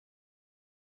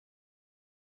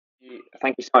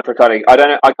Thank you so much, Ricardo.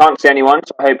 I can't see anyone,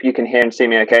 so I hope you can hear and see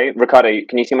me okay. Ricardo,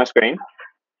 can you see my screen?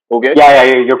 All good? Yeah,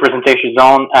 your presentation is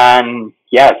on, and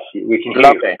yes, we can hear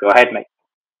Lovely. you. Go ahead, mate.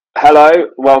 Hello,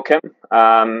 welcome.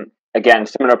 Again,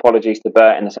 similar apologies to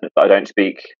Bert in the sense that I don't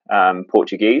speak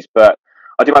Portuguese, but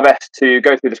I'll do my best to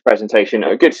go through this presentation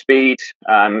at a good speed,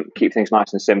 keep things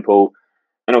nice and simple,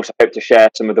 and also hope to share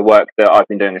some of the work that I've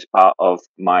been doing as part of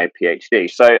my PhD.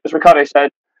 So, as Ricardo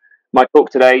said, my talk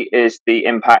today is the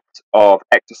impact of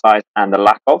exercise and the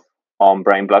lack of on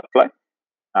brain blood flow.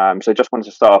 So just wanted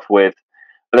to start off with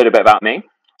a little bit about me.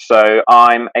 So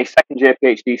I'm a second year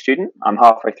PhD student. I'm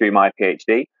halfway through my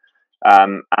PhD.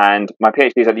 And my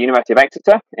PhD is at the University of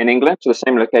Exeter in England, so the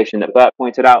same location that Bert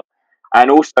pointed out,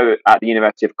 and also at the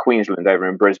University of Queensland over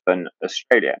in Brisbane,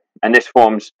 Australia. And this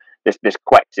forms this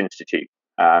QEX Institute.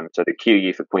 So the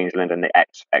QU for Queensland and the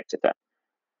X for Exeter.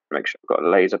 Make sure I've got a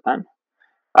laser pen.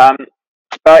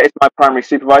 Bert is my primary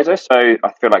supervisor, so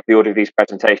I feel like the order of these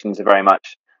presentations are very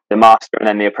much the master and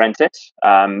then the apprentice.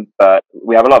 But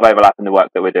we have a lot of overlap in the work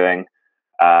that we're doing,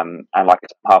 and like I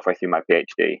said, I'm halfway through my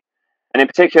PhD. And in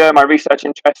particular, my research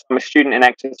interests, I'm a student in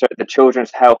Exeter at the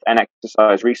Children's Health and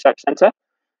Exercise Research Centre.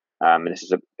 And this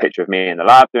is a picture of me in the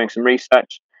lab doing some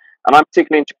research. And I'm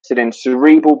particularly interested in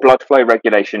cerebral blood flow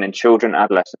regulation in children and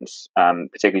adolescents,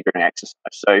 particularly during exercise.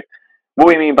 So what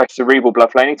we mean by cerebral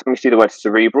blood flow, anytime we see the word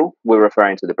cerebral, we're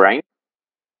referring to the brain.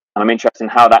 And I'm interested in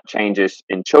how that changes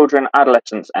in children,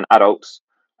 adolescents, and adults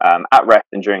at rest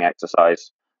and during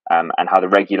exercise, and how the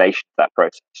regulation of that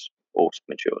process also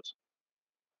matures.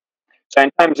 So in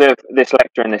terms of this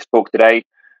lecture and this talk today,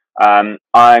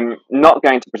 I'm not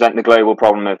going to present the global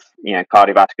problem of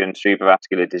cardiovascular and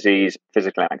cerebrovascular disease,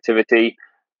 physical inactivity.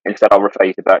 Instead, I'll refer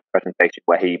you to Bert's presentation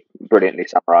where he brilliantly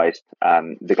summarized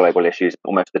the global issues,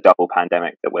 almost the double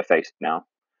pandemic that we're facing now.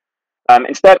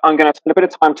 Instead, I'm going to spend a bit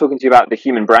of time talking to you about the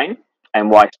human brain and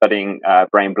why studying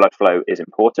brain blood flow is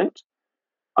important.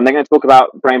 I'm then going to talk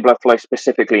about brain blood flow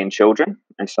specifically in children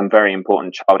and some very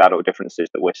important child-adult differences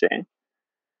that we're seeing.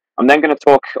 I'm then going to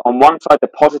talk on one side the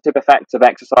positive effects of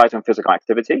exercise and physical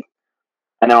activity,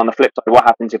 and then on the flip side, what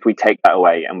happens if we take that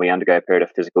away and we undergo a period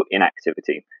of physical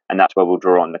inactivity? And that's where we'll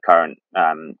draw on the current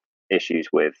issues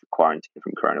with quarantine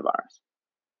from coronavirus.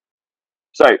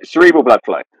 So, cerebral blood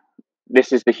flow.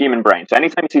 This is the human brain. So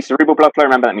anytime you see cerebral blood flow,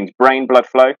 remember that means brain blood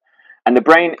flow. And the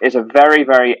brain is a very,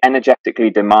 very energetically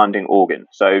demanding organ.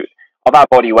 So of our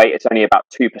body weight, it's only about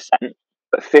 2%,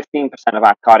 but 15% of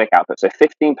our cardiac output, so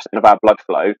 15% of our blood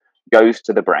flow goes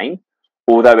to the brain,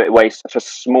 although it weighs such a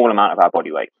small amount of our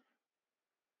body weight.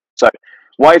 So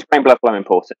why is brain blood flow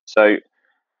important? So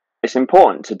it's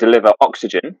important to deliver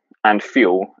oxygen and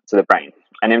fuel to the brain.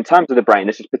 And in terms of the brain,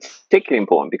 this is particularly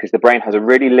important because the brain has a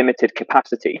really limited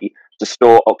capacity to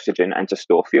store oxygen and to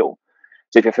store fuel.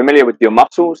 So if you're familiar with your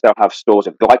muscles, they'll have stores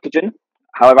of glycogen.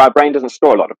 However, our brain doesn't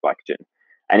store a lot of glycogen.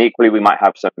 And equally, we might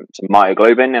have some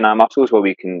myoglobin in our muscles where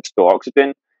we can store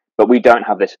oxygen, but we don't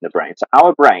have this in the brain. So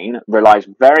our brain relies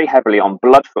very heavily on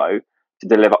blood flow to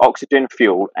deliver oxygen,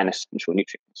 fuel, and essential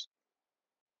nutrients.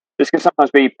 This can sometimes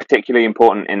be particularly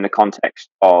important in the context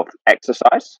of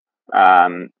exercise,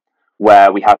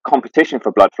 where we have competition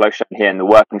for blood flow shown here in the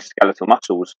working skeletal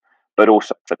muscles, but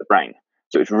also for the brain.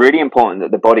 So it's really important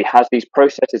that the body has these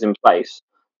processes in place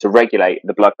to regulate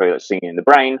the blood flow that's seen in the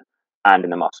brain and in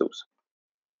the muscles.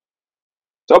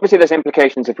 So obviously there's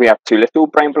implications if we have too little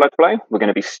brain blood flow. We're going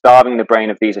to be starving the brain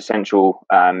of these essential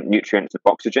nutrients of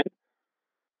oxygen.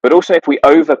 But also if we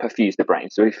overperfuse the brain,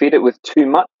 so if we feed it with too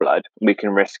much blood, we can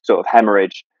risk sort of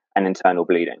hemorrhage and internal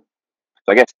bleeding.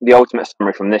 So I guess the ultimate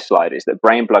summary from this slide is that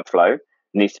brain blood flow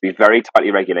needs to be very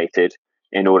tightly regulated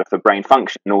in order for brain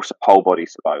function and also whole body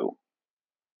survival.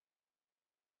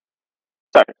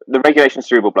 So the regulation of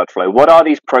cerebral blood flow, what are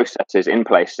these processes in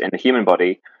place in the human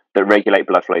body that regulate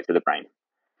blood flow to the brain?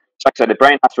 So like I said, the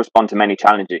brain has to respond to many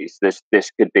challenges.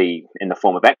 This could be in the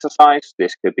form of exercise,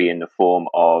 this could be in the form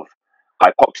of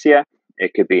hypoxia,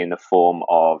 it could be in the form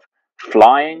of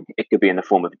flying, it could be in the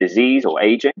form of disease or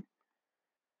aging.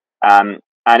 And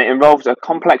it involves a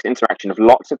complex interaction of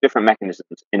lots of different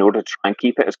mechanisms in order to try and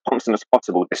keep it as constant as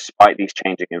possible despite these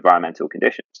changing environmental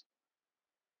conditions.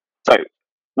 So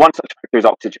one such factor is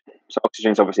oxygen. So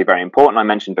oxygen is obviously very important. I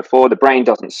mentioned before, the brain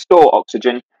doesn't store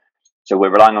oxygen, so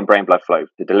we're relying on brain blood flow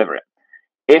to deliver it.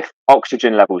 If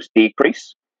oxygen levels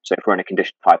decrease, so if we're in a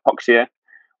condition of hypoxia,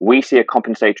 we see a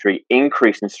compensatory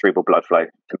increase in cerebral blood flow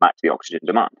to match the oxygen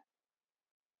demand.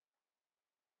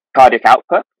 Cardiac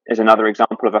output is another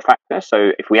example of a factor.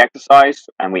 So if we exercise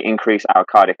and we increase our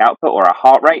cardiac output or our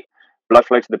heart rate, blood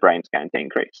flow to the brain is going to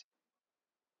increase.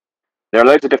 There are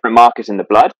loads of different markers in the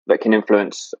blood that can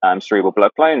influence cerebral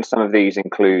blood flow, and some of these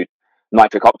include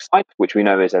nitric oxide, which we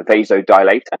know is a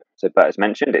vasodilator. So Bert has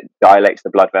mentioned, it dilates the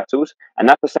blood vessels, and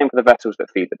that's the same for the vessels that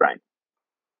feed the brain.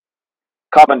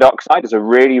 Carbon dioxide is a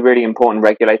really, really important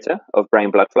regulator of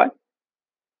brain blood flow.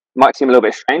 Might seem a little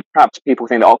bit strange. Perhaps people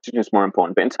think that oxygen is more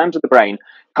important, but in terms of the brain,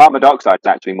 carbon dioxide is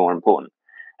actually more important.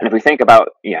 And if we think about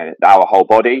our whole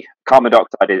body, carbon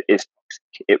dioxide is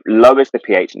it lowers the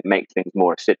pH and it makes things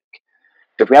more acidic.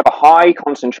 So if we have a high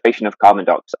concentration of carbon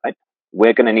dioxide,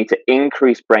 we're going to need to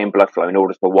increase brain blood flow in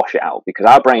order to wash it out, because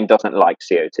our brain doesn't like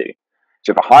CO2.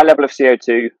 So if a high level of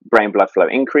CO2, brain blood flow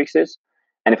increases.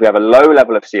 And if we have a low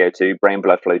level of CO2, brain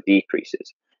blood flow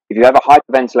decreases. If you ever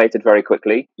hyperventilated very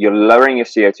quickly, you're lowering your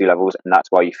CO2 levels, and that's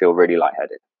why you feel really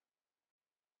lightheaded.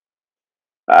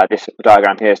 This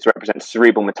diagram here is to represent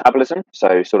cerebral metabolism,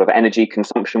 so sort of energy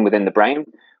consumption within the brain,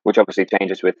 which obviously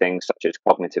changes with things such as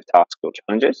cognitive tasks or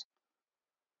challenges.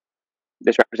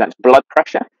 This represents blood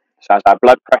pressure. So as our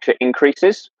blood pressure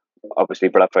increases, obviously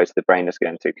blood flow to the brain is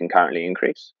going to concurrently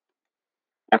increase.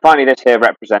 And finally, this here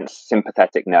represents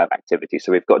sympathetic nerve activity.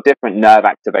 So we've got different nerve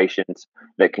activations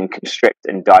that can constrict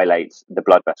and dilate the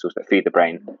blood vessels that feed the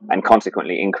brain and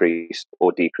consequently increase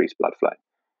or decrease blood flow.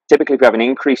 Typically, if we have an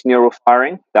increased neural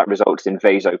firing, that results in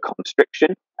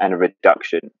vasoconstriction and a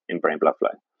reduction in brain blood flow.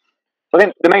 So I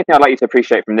think the main thing I'd like you to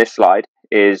appreciate from this slide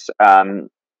is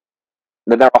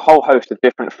that there are a whole host of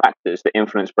different factors that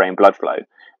influence brain blood flow,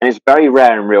 and it's very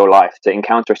rare in real life to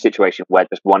encounter a situation where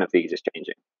just one of these is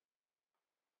changing.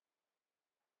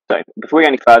 So before we go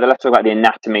any further, let's talk about the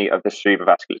anatomy of the cerebral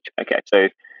vasculature. Okay, so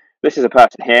this is a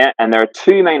person here, and there are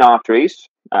two main arteries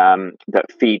that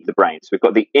feed the brain. So we've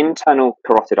got the internal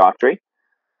carotid artery.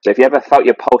 So if you ever felt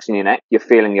your pulse in your neck, you're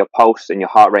feeling your pulse and your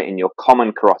heart rate in your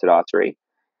common carotid artery,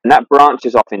 and that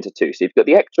branches off into two. So you've got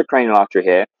the extracranial artery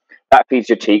here, that feeds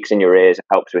your cheeks and your ears and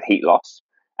helps with heat loss.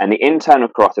 And the internal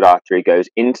carotid artery goes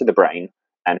into the brain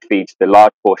and feeds the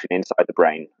large portion inside the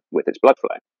brain with its blood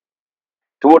flow.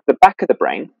 Towards the back of the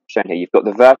brain, shown here, you've got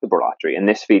the vertebral artery, and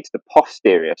this feeds the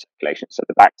posterior circulation, so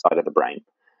the back side of the brain.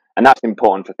 And that's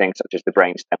important for things such as the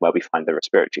brainstem, where we find the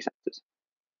respiratory centers.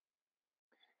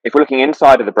 If we're looking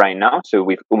inside of the brain now, so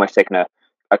we've almost taken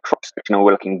a cross-section, and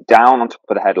we're looking down on top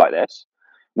of the head like this,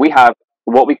 we have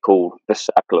what we call the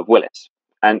circle of Willis.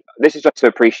 And this is just to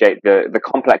appreciate the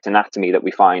complex anatomy that we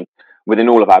find within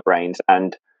all of our brains.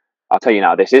 And I'll tell you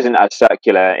now, this isn't as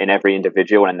circular in every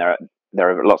individual, and there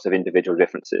are lots of individual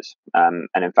differences. And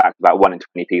in fact, about 1 in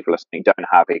 20 people or something don't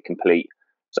have a complete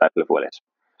circle of Willis.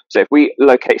 So if we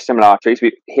locate similar arteries,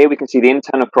 here we can see the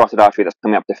internal carotid artery that's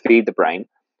coming up to feed the brain,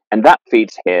 and that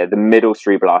feeds here the middle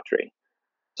cerebral artery.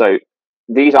 So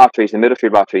these arteries, the middle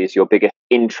cerebral artery is your biggest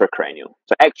intracranial.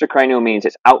 So extracranial means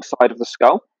it's outside of the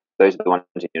skull. Those are the ones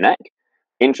in your neck.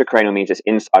 Intracranial means it's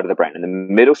inside of the brain. And the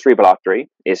middle cerebral artery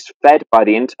is fed by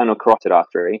the internal carotid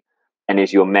artery and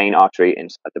is your main artery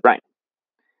inside the brain.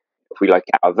 If we look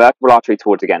at our vertebral artery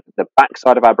towards, again, the back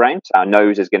side of our brain, so our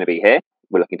nose is going to be here,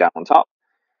 we're looking down on top,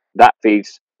 that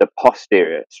feeds the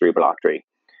posterior cerebral artery,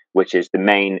 which is the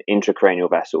main intracranial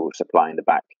vessel supplying the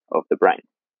back of the brain.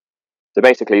 So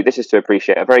basically, this is to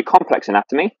appreciate a very complex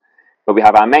anatomy, but we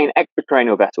have our main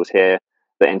extracranial vessels here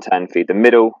that in turn feed the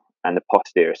middle and the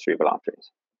posterior cerebral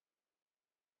arteries.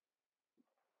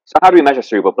 So how do we measure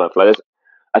cerebral blood flow?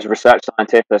 As a research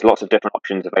scientist, there's lots of different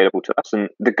options available to us, and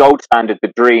the gold standard,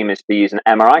 the dream, is to use an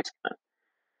MRI scanner.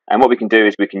 And what we can do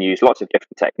is we can use lots of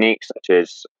different techniques, such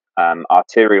as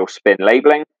arterial spin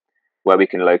labeling, where we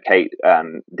can locate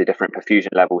the different perfusion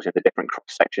levels in the different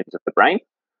cross sections of the brain,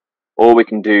 or we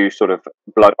can do sort of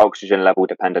blood oxygen level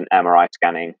dependent MRI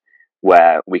scanning,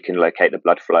 where we can locate the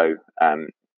blood flow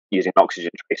using an oxygen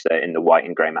tracer in the white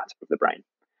and grey matter of the brain.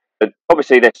 But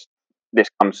obviously this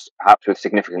comes perhaps with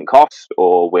significant cost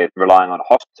or with relying on a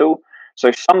hospital.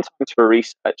 So sometimes for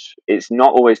research, it's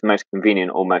not always the most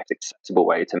convenient or most accessible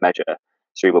way to measure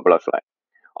cerebral blood flow.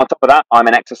 On top of that, I'm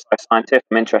an exercise scientist.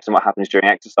 I'm interested in what happens during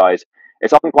exercise.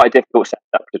 It's often quite a difficult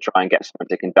setup to try and get someone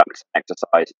to conduct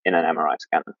exercise in an MRI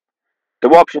scanner. So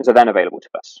what options are then available to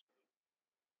us?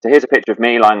 So here's a picture of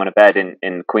me lying on a bed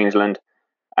in Queensland.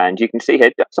 And you can see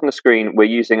here, just on the screen, we're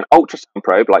using an ultrasound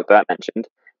probe, like Bert mentioned.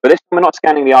 But this time we're not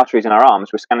scanning the arteries in our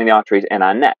arms, we're scanning the arteries in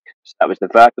our neck. So that was the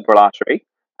vertebral artery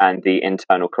and the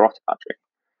internal carotid artery.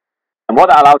 And what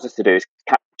that allows us to do is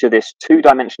capture this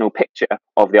two-dimensional picture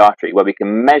of the artery, where we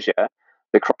can measure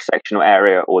the cross-sectional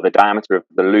area or the diameter of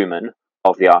the lumen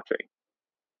of the artery.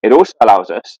 It also allows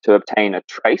us to obtain a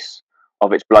trace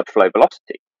of its blood flow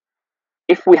velocity.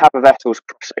 If we have a vessel's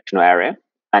cross-sectional area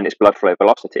and its blood flow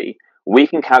velocity, we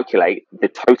can calculate the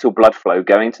total blood flow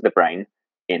going to the brain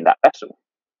in that vessel.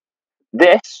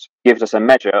 This gives us a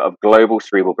measure of global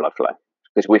cerebral blood flow,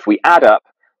 because if we add up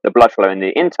the blood flow in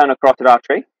the internal carotid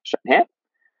artery, shown here,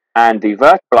 and the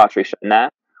vertebral artery shown there,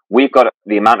 we've got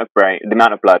the amount of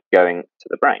blood going to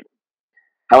the brain.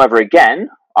 However, again,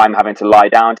 I'm having to lie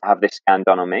down to have this scan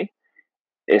done on me.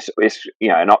 It's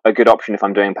not a good option if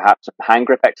I'm doing perhaps some hand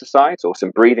grip exercise or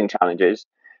some breathing challenges,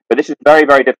 but this is very,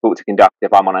 very difficult to conduct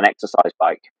if I'm on an exercise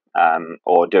bike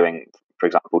or doing, for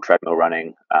example, treadmill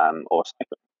running or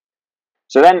cycling.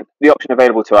 So then the option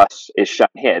available to us is shown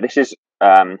here. This is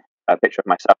a picture of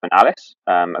myself and Alice,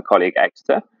 a colleague at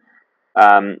Exeter.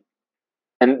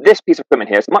 And this piece of equipment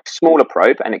here is a much smaller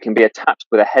probe, and it can be attached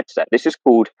with a headset. This is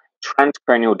called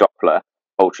transcranial Doppler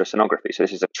ultrasonography. So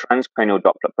this is a transcranial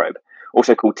Doppler probe,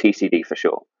 also called TCD for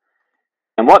short.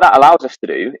 And what that allows us to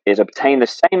do is obtain the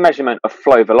same measurement of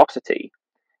flow velocity,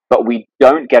 but we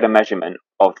don't get a measurement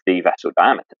of the vessel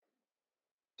diameter.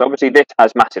 So obviously this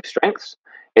has massive strengths.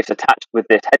 It's attached with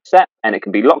this headset, and it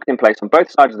can be locked in place on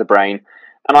both sides of the brain,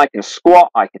 and I can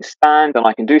squat, I can stand, and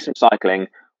I can do some cycling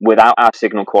without our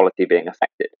signal quality being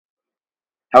affected.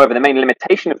 However, the main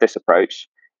limitation of this approach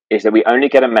is that we only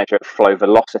get a measure of flow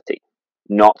velocity,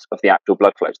 not of the actual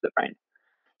blood flow to the brain.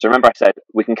 So remember I said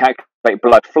we can calculate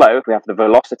blood flow if we have the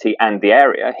velocity and the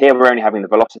area. Here we're only having the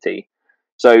velocity.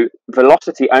 So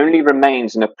velocity only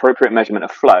remains an appropriate measurement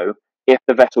of flow if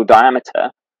the vessel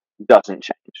diameter doesn't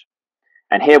change.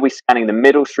 And here we're scanning the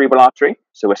middle cerebral artery,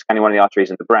 so we're scanning one of the arteries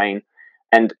in the brain,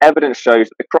 and evidence shows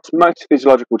that across most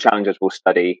physiological challenges we'll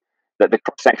study, that the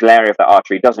cross-sectional area of the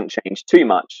artery doesn't change too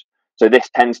much, so this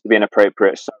tends to be an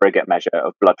appropriate surrogate measure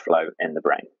of blood flow in the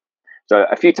brain. So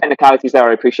a few technicalities there,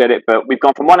 I appreciate it, but we've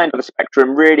gone from one end of the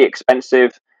spectrum, really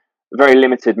expensive, very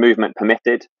limited movement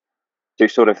permitted, to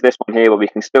sort of this one here where we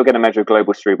can still get a measure of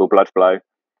global cerebral blood flow,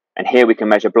 and here we can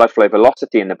measure blood flow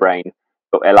velocity in the brain,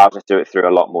 but it allows us to do it through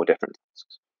a lot more different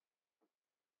tasks.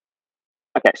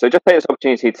 Okay, so just take this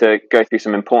opportunity to go through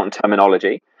some important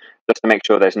terminology, just to make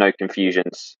sure there's no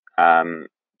confusions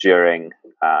during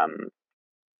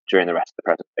the rest of the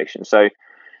presentation. So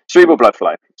cerebral blood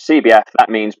flow, CBF, that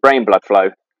means brain blood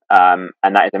flow, and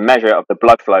that is a measure of the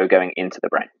blood flow going into the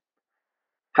brain.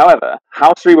 However,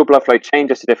 how cerebral blood flow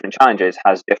changes to different challenges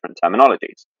has different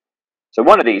terminologies. So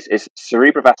one of these is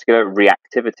cerebrovascular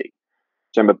reactivity.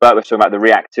 So remember, Bert was talking about the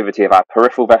reactivity of our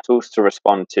peripheral vessels to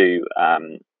respond to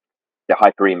the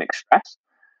hyperemic stress.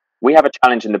 We have a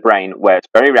challenge in the brain where it's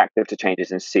very reactive to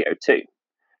changes in CO2.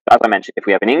 As I mentioned, if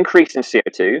we have an increase in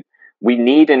CO2, we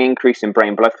need an increase in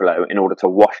brain blood flow in order to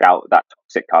wash out that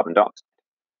toxic carbon dioxide.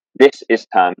 This is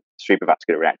termed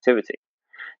cerebrovascular reactivity.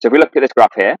 So if we look at this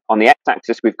graph here, on the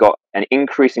x-axis, we've got an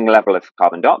increasing level of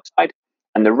carbon dioxide,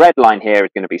 and the red line here is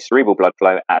going to be cerebral blood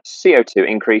flow. As CO2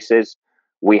 increases,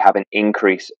 we have an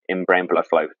increase in brain blood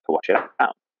flow to wash it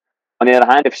out. On the other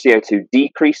hand, if CO2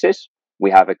 decreases,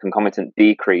 we have a concomitant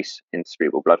decrease in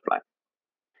cerebral blood flow.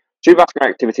 Cerebrovascular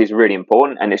activity is really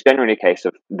important, and it's generally a case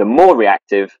of the more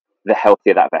reactive, the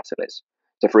healthier that vessel is.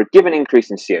 So for a given increase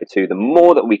in CO2, the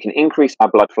more that we can increase our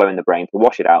blood flow in the brain to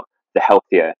wash it out, the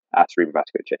healthier our cerebral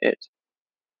vasculature is.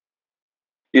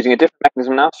 Using a different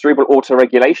mechanism now, cerebral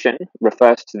autoregulation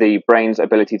refers to the brain's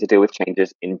ability to deal with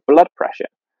changes in blood pressure.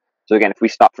 So again, if we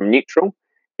start from neutral,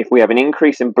 if we have an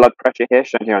increase in blood pressure here,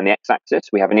 shown here on the x-axis,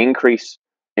 we have an increase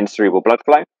in cerebral blood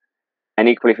flow. And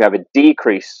equally, if we have a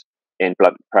decrease in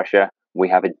blood pressure, we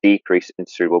have a decrease in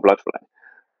cerebral blood flow.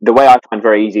 The way I find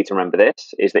very easy to remember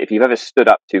this is that if you've ever stood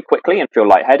up too quickly and feel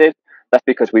lightheaded, that's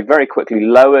because we very quickly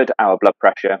lowered our blood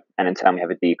pressure, and in turn we have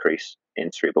a decrease in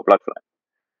cerebral blood flow.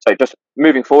 So just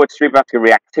moving forward,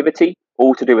 cerebrovascular reactivity,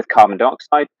 all to do with carbon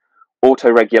dioxide,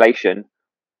 autoregulation,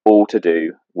 all to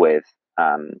do with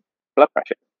blood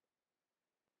pressure.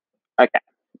 Okay,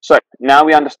 so now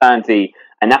we understand the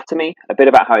anatomy, a bit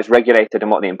about how it's regulated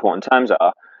and what the important terms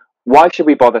are. Why should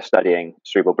we bother studying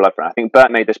cerebral blood flow? I think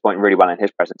Bert made this point really well in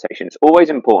his presentation. It's always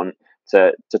important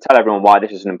to tell everyone why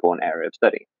this is an important area of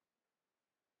study.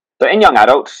 So in young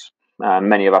adults,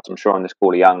 many of us I'm sure on this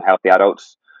call are young, healthy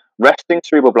adults, resting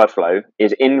cerebral blood flow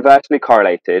is inversely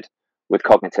correlated with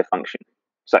cognitive function.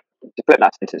 So to flip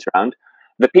that sentence around,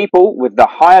 the people with the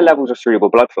higher levels of cerebral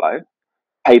blood flow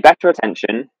pay better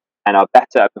attention and are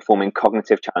better at performing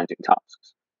cognitive challenging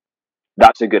tasks.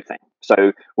 That's a good thing.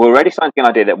 So we're already starting to get an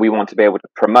idea that we want to be able to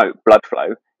promote blood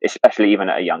flow, especially even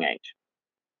at a young age.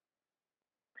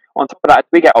 On top of that, as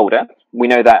we get older, we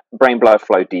know that brain blood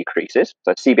flow decreases.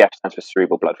 So CBF stands for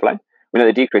cerebral blood flow. We know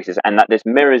that it decreases, and that this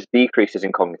mirrors decreases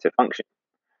in cognitive function.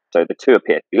 So the two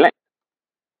appear to be linked.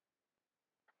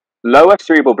 Lower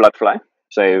cerebral blood flow,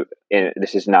 so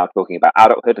this is now talking about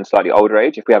adulthood and slightly older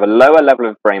age. If we have a lower level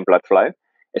of brain blood flow,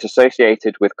 it's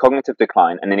associated with cognitive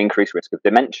decline and an increased risk of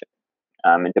dementia.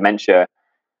 And dementia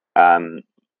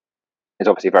is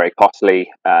obviously very costly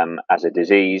as a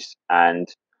disease, and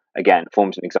again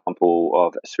forms an example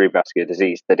of a cerebrovascular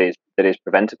disease that is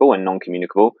preventable and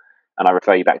non-communicable. And I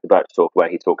refer you back to Bert's talk where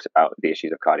he talks about the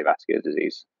issues of cardiovascular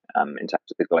disease in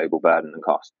terms of the global burden and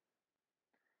cost.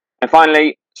 And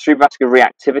finally, cerebrovascular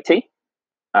reactivity,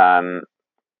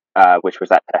 which was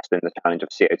that test in the challenge of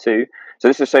CO2. So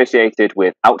this is associated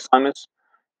with Alzheimer's,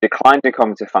 declines in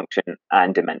cognitive function,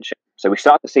 and dementia. So we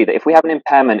start to see that if we have an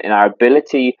impairment in our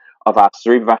ability of our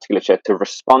cerebrovasculature to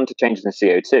respond to changes in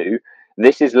CO2,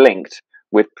 this is linked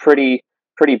with pretty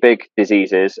big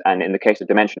diseases, and in the case of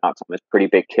dementia and Alzheimer's, pretty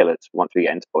big killers once we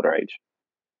get into older age.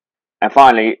 And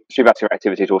finally, cerebrovascular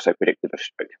activity is also predictive of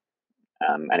stroke.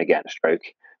 And again, stroke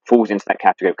falls into that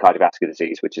category of cardiovascular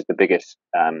disease, which is the biggest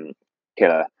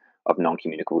killer of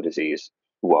non-communicable disease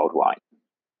worldwide.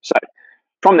 So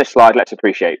from this slide, let's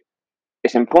appreciate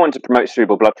it's important to promote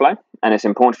cerebral blood flow, and it's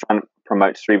important to try and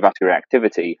promote cerebrovascular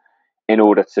activity in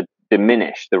order to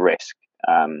diminish the risk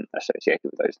associated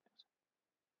with those things.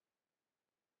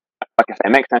 Like I say,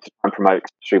 it makes sense to try and promote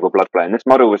cerebral blood flow, and this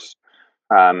model was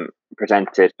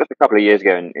presented just a couple of years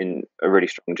ago in a really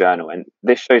strong journal, and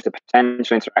this shows the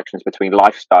potential interactions between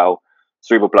lifestyle,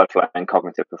 cerebral blood flow, and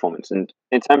cognitive performance. And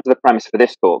in terms of the premise for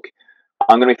this talk,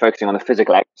 I'm going to be focusing on the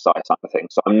physical exercise side of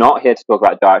things. So I'm not here to talk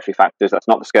about dietary factors. That's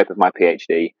not the scope of my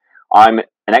PhD. I'm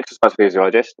an exercise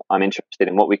physiologist. I'm interested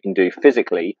in what we can do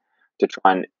physically to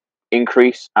try and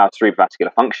increase our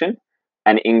cerebrovascular function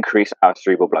and increase our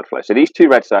cerebral blood flow. So these two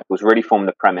red circles really form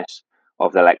the premise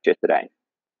of the lecture today.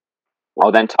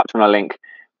 I'll then touch on a link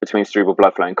between cerebral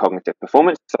blood flow and cognitive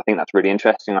performance. So I think that's really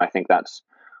interesting. I think that's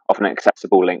often an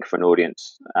accessible link for an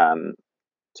audience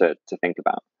to think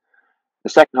about. The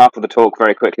second half of the talk,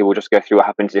 very quickly, we'll just go through what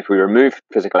happens if we remove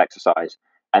physical exercise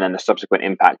and then the subsequent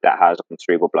impact that has on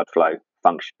cerebral blood flow,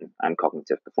 function, and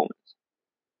cognitive performance.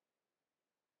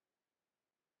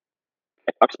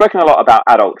 I've spoken a lot about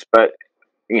adults, but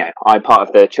I'm part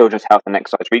of the Children's Health and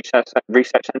Exercise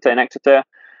Research Centre in Exeter,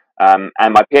 and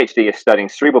my PhD is studying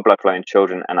cerebral blood flow in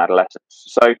children and adolescents.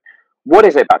 So what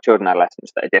is it about children and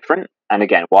adolescents that are different? And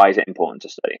again, why is it important to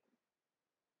study?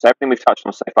 So everything we've touched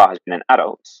on so far has been in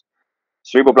adults.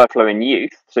 Cerebral blood flow in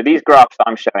youth. So these graphs that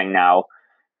I'm showing now,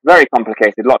 very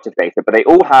complicated, lots of data, but they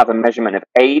all have a measurement of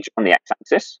age on the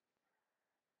x-axis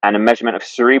and a measurement of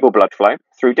cerebral blood flow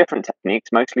through different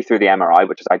techniques, mostly through the MRI,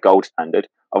 which is our gold standard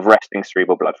of resting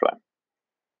cerebral blood flow.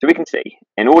 So we can see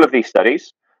in all of these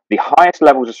studies, the highest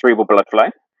levels of cerebral blood flow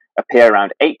appear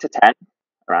around 8 to 10,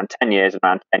 around 10 years of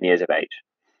age.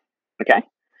 Okay?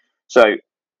 So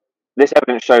this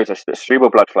evidence shows us that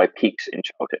cerebral blood flow peaks in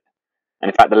childhood. And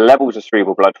in fact, the levels of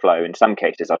cerebral blood flow in some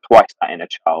cases are twice that in a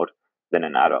child than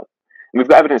an adult. And we've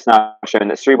got evidence now showing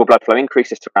that cerebral blood flow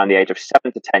increases to around the age of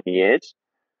 7 to 10 years,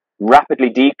 rapidly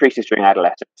decreases during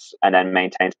adolescence, and then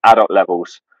maintains adult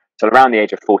levels till around the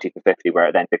age of 40 to 50, where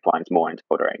it then declines more into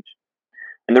older age.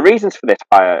 And the reasons for this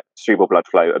higher cerebral blood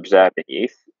flow observed in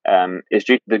youth is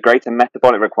due to the greater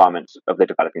metabolic requirements of the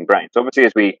developing brain. So obviously,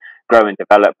 as we grow and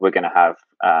develop, we're going to have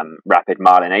rapid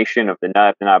myelination of the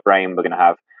nerves in our brain. We're going to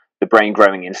have the brain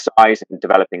growing in size and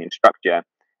developing in structure.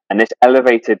 And this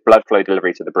elevated blood flow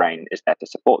delivery to the brain is there to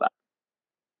support that.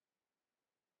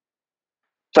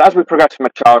 So as we progress from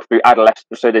a child through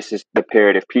adolescence, so this is the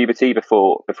period of puberty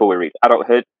before we reach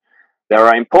adulthood, there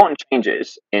are important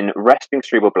changes in resting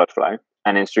cerebral blood flow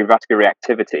and in cerebrovascular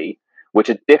reactivity, which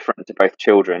are different to both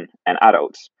children and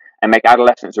adults, and make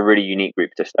adolescents a really unique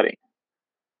group to study.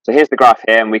 So here's the graph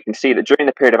here, and we can see that during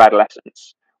the period of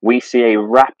adolescence, we see a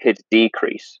rapid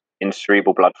decrease in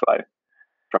cerebral blood flow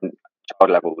from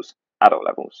child levels, adult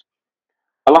levels.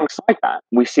 Alongside that,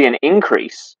 we see an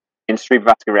increase in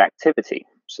cerebrovascular reactivity.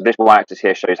 So this y-axis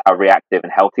here shows how reactive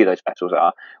and healthy those vessels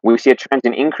are. We see a trend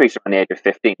in increase around the age of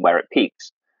 15, where it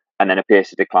peaks and then appears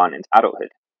to decline into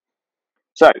adulthood.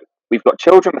 So we've got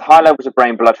children with high levels of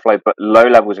brain blood flow but low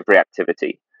levels of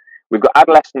reactivity. We've got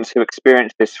adolescents who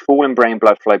experience this fall in brain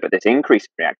blood flow but this increase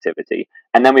in reactivity.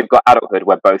 And then we've got adulthood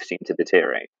where both seem to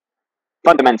deteriorate.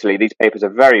 Fundamentally, these papers are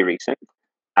very recent,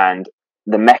 and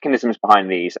the mechanisms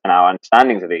behind these and our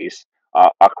understandings of these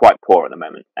are quite poor at the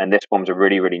moment. And this forms a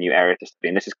really, really new area to study.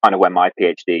 And this is kind of where my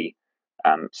PhD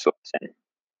slots in.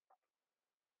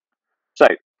 So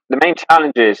the main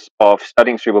challenges of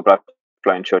studying cerebral blood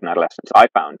flow in children and adolescents I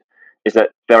found is that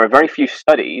there are very few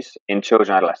studies in children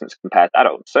and adolescents compared to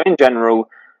adults. So in general,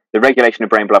 the regulation of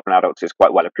brain blood in adults is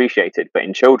quite well appreciated, but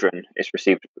in children, it's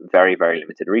received very, very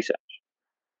limited research.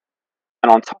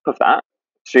 And on top of that,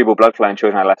 cerebral blood flow in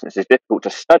children and adolescents is difficult to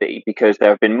study because there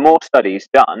have been more studies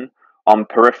done on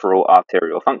peripheral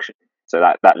arterial function. So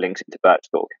that links into Bert's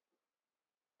talk.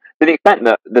 To the extent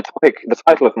that the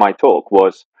title of my talk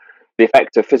was the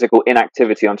effect of physical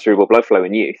inactivity on cerebral blood flow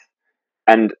in youth,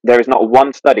 and there is not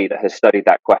one study that has studied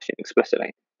that question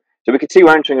explicitly. So we can see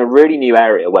we're entering a really new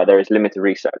area where there is limited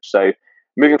research. So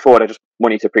moving forward, I just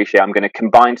want you to appreciate I'm going to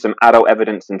combine some adult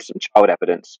evidence and some child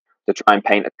evidence to try and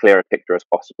paint a clearer picture as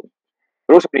possible.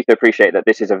 But also need to appreciate that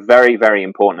this is a very, very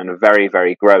important and a very,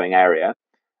 very growing area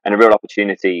and a real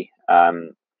opportunity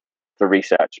for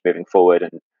research moving forward.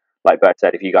 And like Bert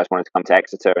said, if you guys wanted to come to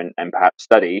Exeter and perhaps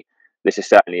study, this is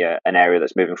certainly an area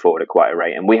that's moving forward at quite a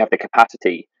rate. And we have the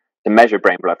capacity to measure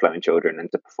brain blood flow in children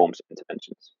and to perform some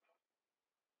interventions.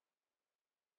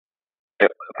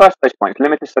 First of those points,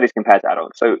 limited studies compared to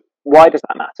adults. So why does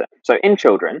that matter? So in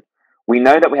children, we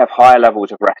know that we have higher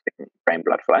levels of resting brain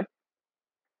blood flow,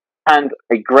 and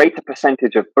a greater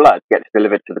percentage of blood gets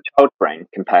delivered to the child's brain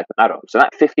compared to adults. So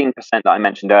that 15% that I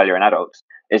mentioned earlier in adults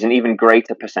is an even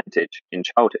greater percentage in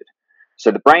childhood. So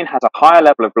the brain has a higher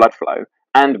level of blood flow,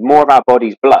 and more of our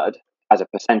body's blood as a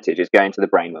percentage is going to the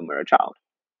brain when we're a child.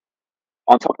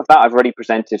 On top of that, I've already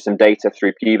presented some data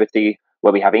through puberty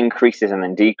where we have increases and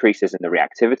then decreases in the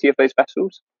reactivity of those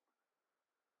vessels.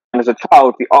 And as a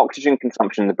child, the oxygen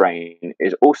consumption in the brain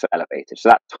is also elevated. So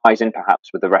that ties in perhaps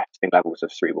with the resting levels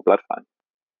of cerebral blood flow.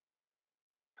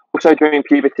 Also during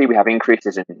puberty, we have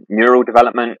increases in neural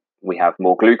development. We have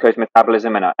more glucose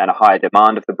metabolism and a higher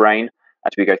demand of the brain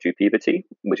as we go through puberty,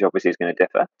 which obviously is going to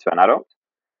differ to an adult.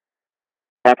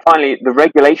 And finally, the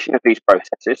regulation of these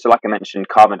processes, so like I mentioned,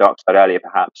 carbon dioxide earlier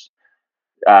perhaps,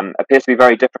 appears to be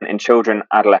very different in children,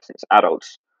 adolescents,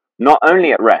 adults, not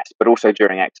only at rest, but also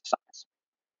during exercise.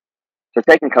 So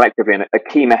taken collectively, and a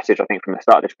key message, I think, from the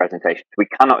start of this presentation, we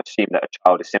cannot assume that a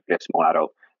child is simply a small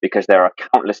adult, because there are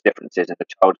countless differences in the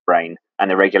child's brain and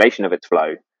the regulation of its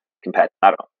flow compared to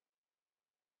an adult.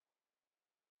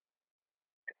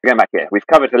 Going back here, we've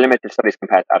covered the limited studies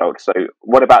compared to adults. So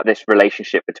what about this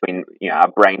relationship between our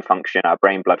brain function, our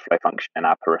brain blood flow function, and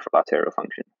our peripheral arterial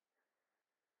function?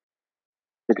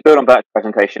 To build on Bert's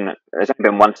presentation, there's only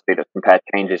been one study that's compared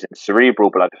changes in cerebral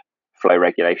blood flow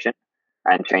regulation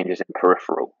and changes in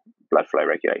peripheral blood flow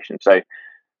regulation. So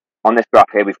on this graph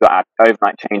here, we've got our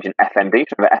overnight change in FMD.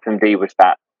 So the FMD was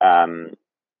that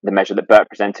the measure that Bert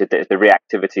presented, that is the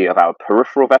reactivity of our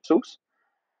peripheral vessels.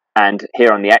 And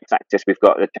here on the x-axis, we've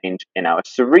got the change in our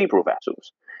cerebral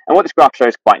vessels. And what this graph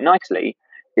shows quite nicely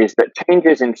is that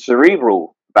changes in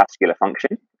cerebral vascular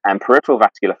function and peripheral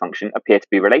vascular function appear to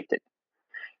be related.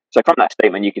 So from that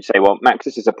statement, you could say, well, Max,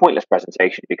 this is a pointless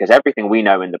presentation because everything we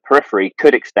know in the periphery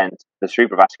could extend to the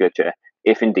cerebral vasculature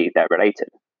if indeed they're related.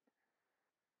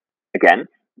 Again,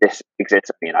 this exists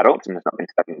only in adults and has not been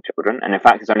studied in children. And in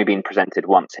fact, it's only been presented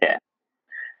once here.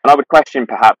 And I would question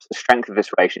perhaps the strength of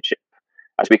this relationship.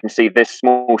 As we can see, this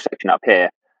small section up here,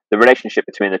 the relationship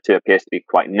between the two appears to be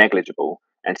quite negligible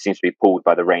and seems to be pulled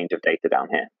by the range of data down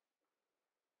here.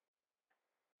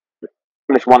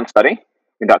 From this one study,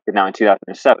 conducted now in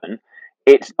 2007,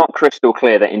 it's not crystal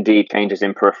clear that indeed changes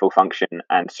in peripheral function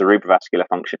and cerebrovascular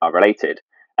function are related,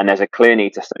 and there's a clear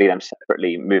need to study them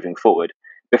separately moving forward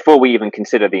before we even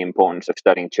consider the importance of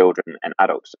studying children and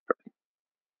adults separately.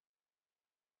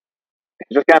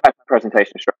 Just going back to the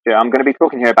presentation structure, I'm going to be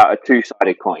talking here about a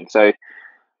two-sided coin. So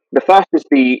the first is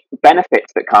the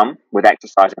benefits that come with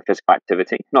exercise and physical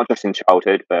activity, not just in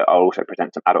childhood, but I'll also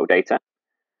present some adult data.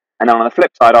 And then on the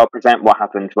flip side, I'll present what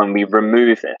happens when we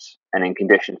remove this, and in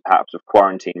conditions perhaps of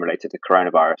quarantine related to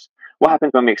coronavirus, what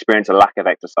happens when we experience a lack of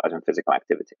exercise and physical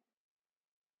activity.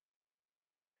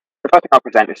 The first thing I'll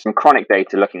present is some chronic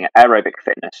data looking at aerobic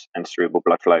fitness and cerebral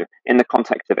blood flow in the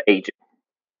context of aging.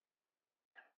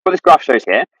 What this graph shows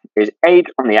here is age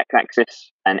on the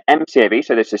x-axis and MCAV,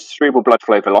 so this is cerebral blood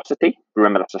flow velocity.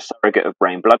 Remember, that's a surrogate of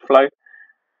brain blood flow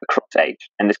across age.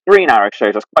 And this green arrow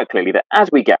shows us quite clearly that as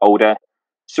we get older,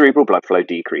 cerebral blood flow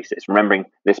decreases. Remembering,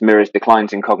 this mirrors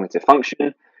declines in cognitive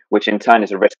function, which in turn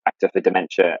is a risk factor for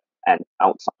dementia and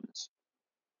Alzheimer's.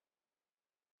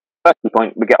 First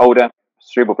point, we get older,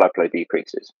 cerebral blood flow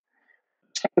decreases.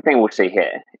 Second thing we'll see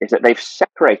here is that they've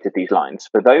separated these lines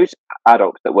for those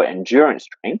adults that were endurance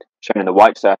trained, shown in the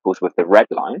white circles with the red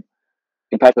line,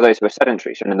 compared to those who are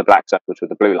sedentary, shown in the black circles with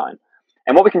the blue line.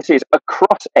 And what we can see is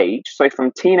across age, so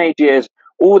from teenage years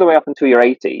all the way up until you're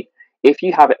 80, if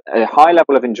you have a high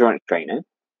level of endurance training,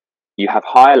 you have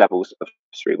higher levels of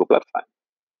cerebral blood flow,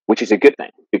 which is a good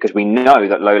thing because we know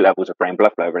that low levels of brain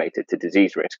blood flow are related to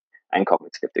disease risk and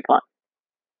cognitive decline.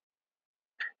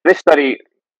 This study,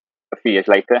 a few years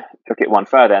later, took it one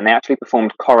further, and they actually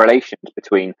performed correlations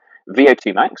between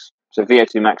VO2 max. So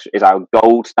VO2 max is our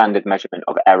gold standard measurement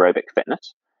of aerobic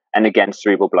fitness, and again,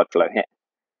 cerebral blood flow here.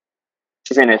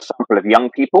 This is in a sample of young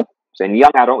people. So in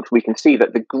young adults, we can see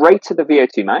that the greater the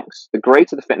VO2 max, the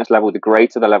greater the fitness level, the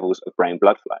greater the levels of brain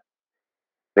blood flow.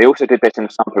 They also did this in a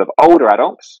sample of older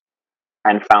adults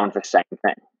and found the same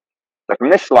thing. So from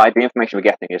this slide, the information we're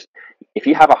getting is if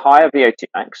you have a higher VO2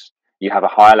 max, you have a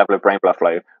higher level of brain blood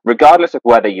flow, regardless of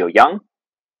whether you're young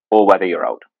or whether you're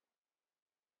old.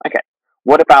 Okay,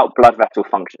 what about blood vessel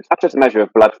function? It's not just a measure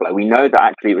of blood flow. We know that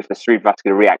actually it was the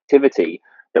cerebrovascular reactivity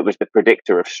that was the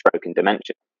predictor of stroke and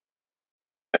dementia.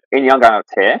 In young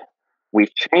adults here,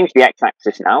 we've changed the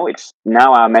x-axis now. It's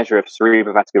now our measure of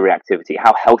cerebrovascular reactivity,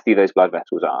 how healthy those blood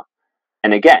vessels are.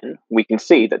 And again, we can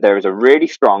see that there is a really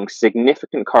strong,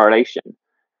 significant correlation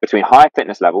between higher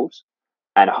fitness levels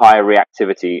and higher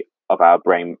reactivity of our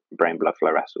brain blood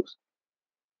flow vessels.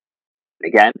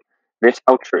 Again, this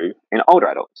held true in older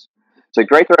adults. So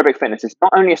greater aerobic fitness is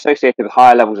not only associated with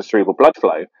higher levels of cerebral blood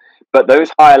flow, but those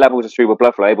higher levels of cerebral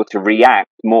blood flow are able to react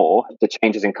more to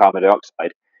changes in carbon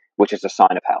dioxide, which is a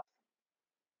sign of health.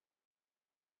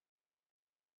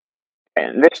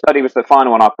 And this study was the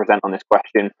final one I'll present on this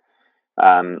question.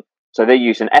 So they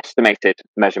used an estimated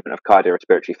measurement of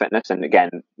cardiorespiratory fitness. And again,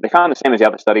 they found the same as the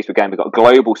other studies. Again, we've got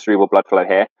global cerebral blood flow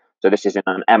here. So this is in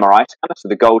an MRI scanner, so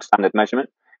the gold standard measurement.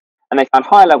 And they found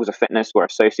higher levels of fitness were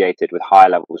associated with higher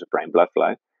levels of brain blood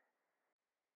flow.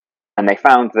 And they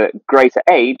found that greater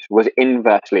age was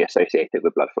inversely associated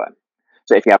with blood flow.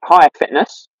 So if you have higher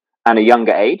fitness and a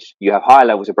younger age, you have higher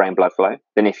levels of brain blood flow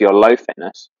than if you're low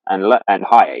fitness and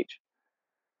high age.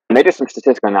 And they did some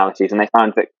statistical analyses, and they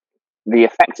found that the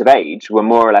effects of age were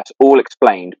more or less all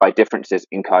explained by differences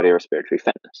in cardiorespiratory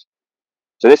fitness.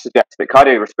 So this suggests that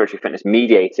cardiorespiratory fitness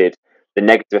mediated the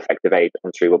negative effect of age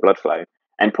on cerebral blood flow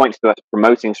and points to us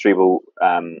promoting cerebral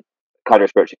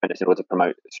cardiorespiratory fitness in order to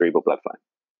promote cerebral blood flow.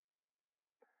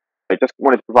 I just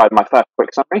wanted to provide my first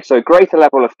quick summary. So greater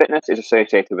level of fitness is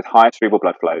associated with higher cerebral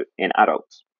blood flow in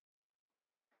adults.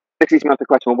 This leads me on to the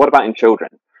question, well, what about in children?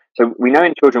 So we know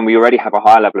in children we already have a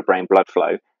higher level of brain blood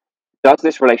flow. Does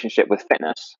this relationship with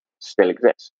fitness still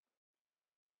exist?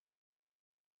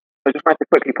 So I just wanted to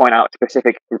quickly point out a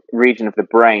specific region of the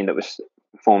brain that was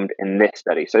performed in this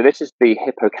study. So this is the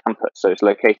hippocampus. So it's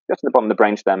located just in the bottom of the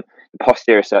brainstem, the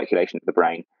posterior circulation of the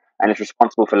brain, and it's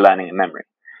responsible for learning and memory.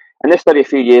 And this study a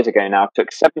few years ago now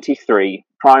took 73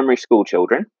 primary school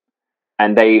children,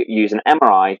 and they use an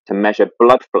MRI to measure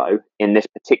blood flow in this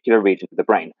particular region of the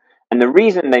brain. And the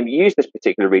reason they use this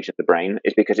particular region of the brain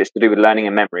is because it's to do with learning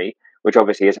and memory, which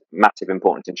obviously is massive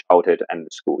importance in childhood and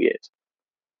the school years.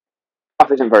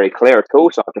 Graph isn't very clear at all,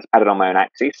 so I've just added on my own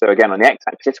axis. So again, on the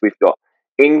x-axis, we've got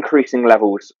increasing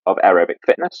levels of aerobic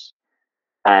fitness,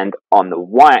 and on the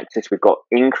y-axis, we've got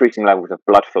increasing levels of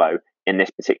blood flow in this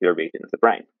particular region of the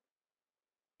brain.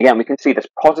 Again, we can see this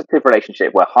positive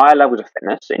relationship where higher levels of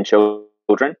fitness in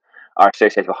children are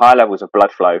associated with higher levels of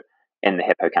blood flow in the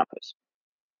hippocampus.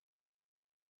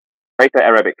 Greater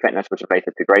aerobic fitness was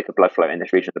related to greater blood flow in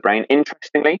this region of the brain.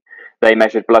 Interestingly, they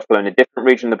measured blood flow in a different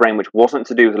region of the brain which wasn't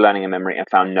to do with learning and memory and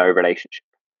found no relationship.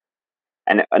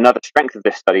 And another strength of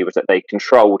this study was that they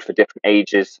controlled for different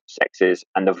ages, sexes,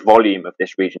 and the volume of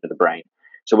this region of the brain.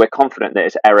 So we're confident that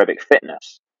it's aerobic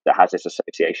fitness that has this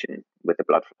association with the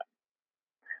blood flow.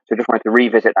 So I just wanted to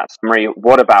revisit that summary.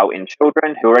 What about in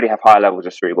children who already have higher levels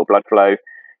of cerebral blood flow?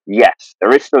 Yes,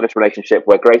 there is still this relationship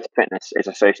where greater fitness is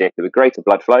associated with greater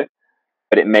blood flow,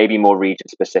 but it may be more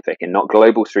region-specific and not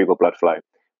global cerebral blood flow,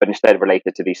 but instead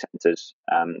related to these centers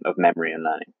of memory and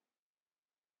learning.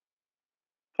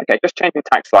 Okay, just changing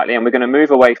tack slightly, and we're going to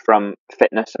move away from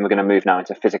fitness, and we're going to move now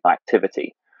into physical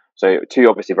activity. So two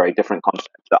obviously very different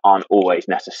concepts that aren't always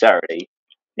necessarily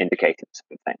indicating the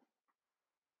same thing.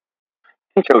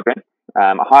 In children,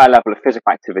 a higher level of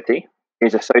physical activity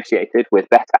is associated with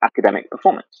better academic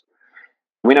performance.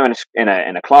 We know in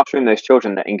a classroom, those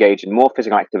children that engage in more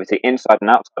physical activity inside and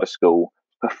outside of school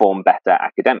perform better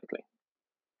academically.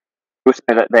 We also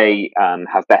know that they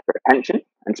have better attention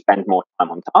and spend more time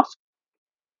on task,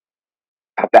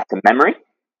 have better memory,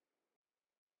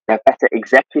 they have better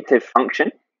executive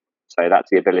function, so that's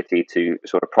the ability to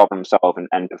sort of problem solve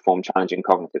and perform challenging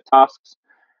cognitive tasks,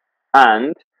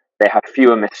 and they have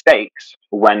fewer mistakes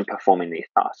when performing these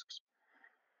tasks.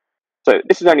 So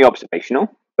this is only observational,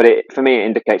 but for me, it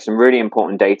indicates some really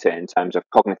important data in terms of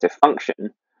cognitive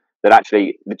function, that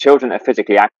actually the children that are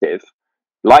physically active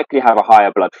likely have a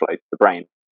higher blood flow to the brain,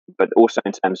 but also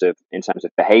in terms of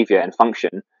behavior and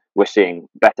function, we're seeing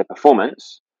better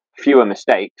performance, fewer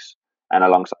mistakes, and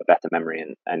alongside better memory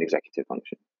and executive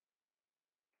function.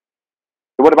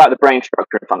 So what about the brain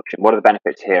structure and function? What are the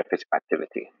benefits here of physical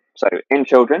activity? So in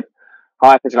children,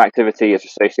 Higher physical activity is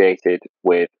associated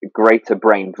with greater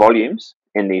brain volumes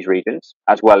in these regions,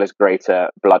 as well as greater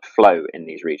blood flow in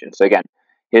these regions. So again,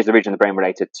 here's the region of the brain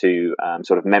related to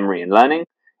sort of memory and learning.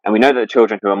 And we know that the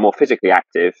children who are more physically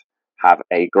active have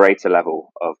a greater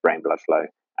level of brain blood flow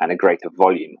and a greater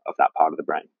volume of that part of the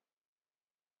brain.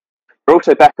 We're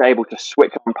also better able to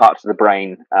switch on parts of the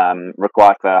brain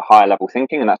required for higher level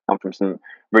thinking, and that's come from some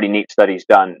really neat studies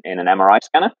done in an MRI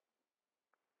scanner.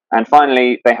 And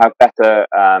finally, they have better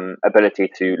ability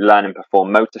to learn and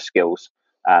perform motor skills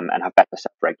and have better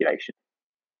self-regulation.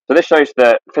 So this shows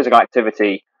that physical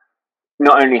activity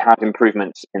not only has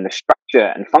improvements in the structure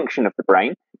and function of the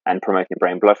brain and promoting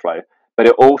brain blood flow, but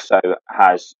it also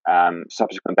has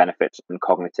subsequent benefits in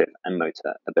cognitive and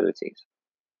motor abilities.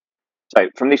 So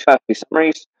from these first two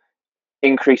summaries,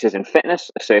 increases in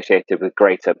fitness associated with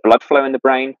greater blood flow in the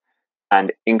brain,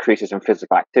 and increases in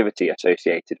physical activity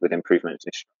associated with improvements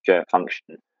in structure,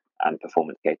 function, and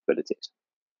performance capabilities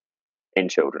in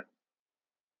children.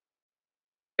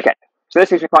 Okay, so this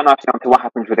leads me quite nicely on to what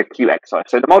happens with acute exercise.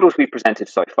 So the models we've presented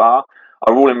so far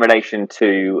are all in relation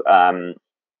to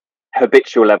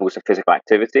habitual levels of physical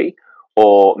activity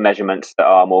or measurements that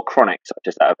are more chronic, such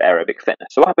as that of aerobic fitness.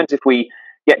 So what happens if we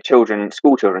get children,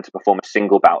 school children, to perform a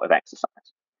single bout of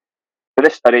exercise? For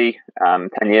this study, 10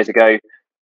 years ago,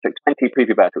 took 20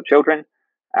 prepubertal children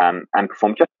and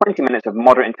performed just 20 minutes of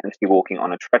moderate intensity walking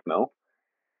on a treadmill.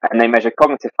 And they measured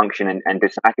cognitive function and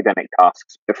did some academic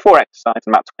tasks before exercise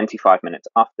and about 25 minutes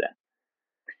after.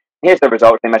 Here's the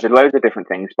results. They measured loads of different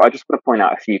things, but I just want to point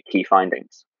out a few key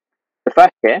findings. The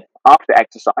first here, after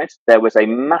exercise, there was a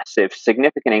massive,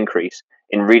 significant increase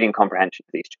in reading comprehension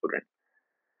for these children.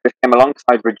 This came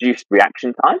alongside reduced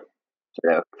reaction time, so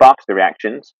there were faster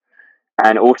reactions,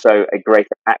 and also a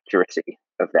greater accuracy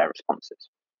of their responses.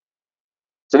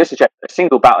 So this suggests that a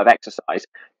single bout of exercise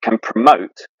can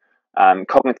promote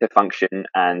cognitive function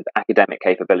and academic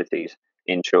capabilities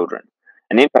in children.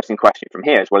 And the interesting question from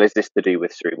here is, well, is this to do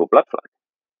with cerebral blood flow?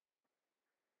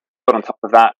 But on top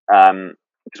of that, I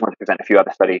just want to present a few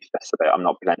other studies just so that I'm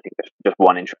not presenting just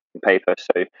one interesting paper.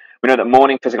 So we know that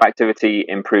morning physical activity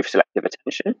improves selective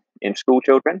attention in school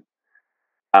children.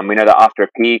 We know that after a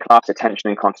PE class, attention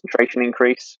and concentration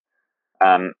increase.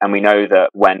 And we know that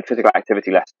when physical activity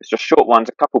lessons, just short ones,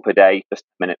 a couple per day, just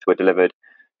minutes were delivered,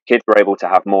 kids were able to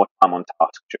have more time on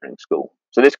task during school.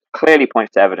 So this clearly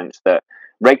points to evidence that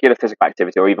regular physical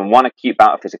activity, or even one acute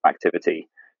bout of physical activity,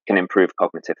 can improve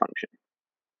cognitive function.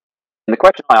 And the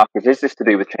question I ask is this to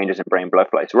do with changes in brain blood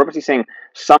flow? So we're obviously seeing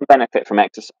some benefit from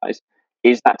exercise.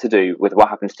 Is that to do with what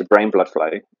happens to brain blood flow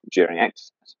during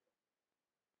exercise?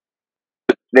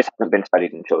 This hasn't been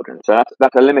studied in children. So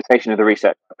that's a limitation of the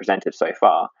research presented so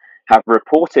far, have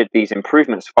reported these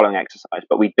improvements following exercise,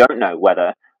 but we don't know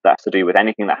whether that's to do with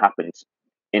anything that happens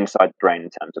inside the brain in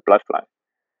terms of blood flow.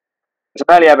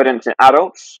 Some early evidence in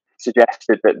adults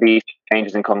suggested that these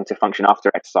changes in cognitive function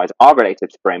after exercise are related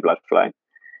to brain blood flow.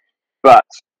 But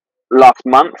last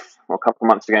month, or a couple of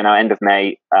months ago now, end of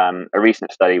May, a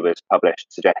recent study was published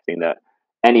suggesting that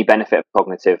any benefit of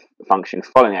cognitive function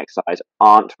following exercise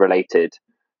aren't related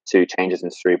to changes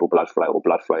in cerebral blood flow or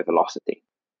blood flow velocity.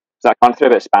 So that kind of threw a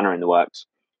bit of spanner in the works.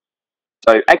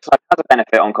 So exercise has a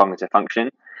benefit on cognitive function,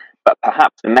 but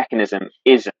perhaps the mechanism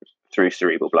isn't through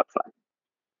cerebral blood flow.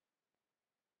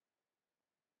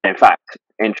 In fact,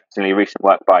 interestingly, recent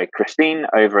work by Christine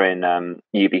over in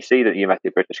UBC, the University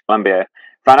of British Columbia,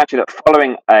 found actually that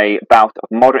following a bout of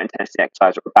moderate intensity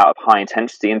exercise or a bout of high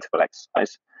intensity interval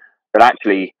exercise, that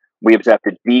actually we observed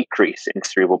a decrease in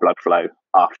cerebral blood flow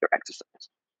after exercise.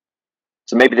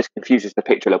 So maybe this confuses the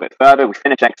picture a little bit further. We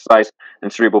finish exercise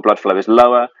and cerebral blood flow is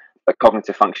lower, but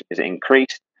cognitive function is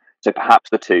increased. So perhaps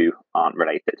the two aren't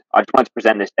related. I just wanted to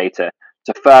present this data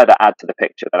to further add to the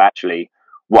picture that actually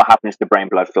what happens to brain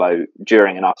blood flow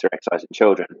during and after exercise in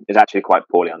children is actually quite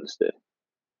poorly understood.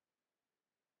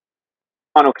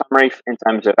 Final summary in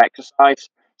terms of exercise.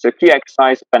 So key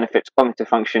exercise benefits cognitive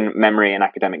function, memory, and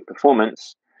academic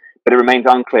performance, but it remains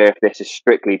unclear if this is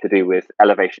strictly to do with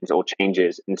elevations or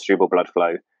changes in cerebral blood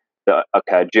flow that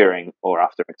occur during or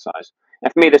after exercise.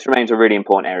 And for me, this remains a really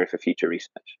important area for future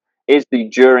research. Is the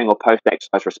during or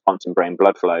post-exercise response in brain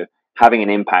blood flow having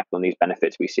an impact on these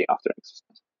benefits we see after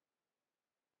exercise?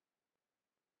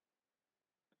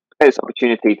 This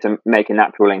opportunity to make a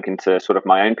natural link into sort of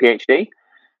my own PhD.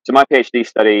 So my PhD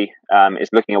study is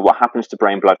looking at what happens to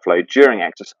brain blood flow during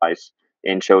exercise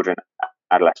in children,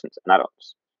 adolescents, and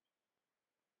adults.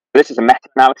 This is a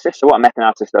meta-analysis. So what a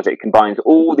meta-analysis does, it combines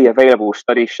all the available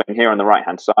studies shown here on the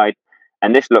right-hand side,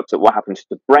 and this looks at what happens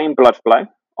to brain blood flow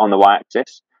on the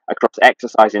y-axis across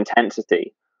exercise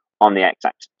intensity on the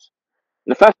x-axis.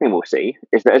 And the first thing we'll see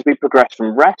is that as we progress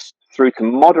from rest through to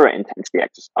moderate intensity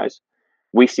exercise,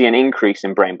 we see an increase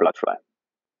in brain blood flow.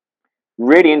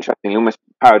 Really interestingly, almost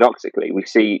paradoxically, we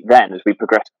see then, as we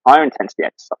progress to higher intensity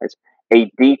exercise,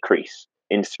 a decrease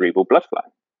in cerebral blood flow.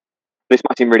 This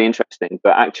might seem really interesting,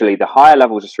 but actually the higher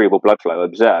levels of cerebral blood flow are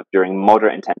observed during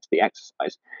moderate intensity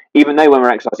exercise, even though when we're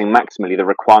exercising maximally, the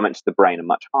requirements of the brain are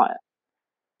much higher.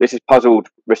 This has puzzled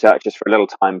researchers for a little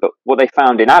time, but what they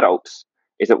found in adults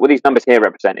is that what these numbers here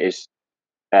represent is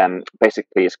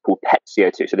basically it's called PET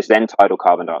CO2. So this is end-tidal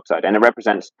carbon dioxide, and it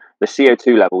represents the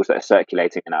CO2 levels that are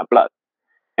circulating in our blood.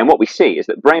 And what we see is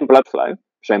that brain blood flow,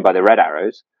 shown by the red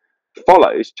arrows,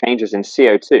 follows changes in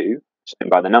CO2, shown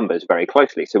by the numbers, very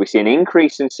closely. So we see an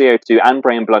increase in CO2 and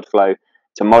brain blood flow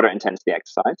to moderate intensity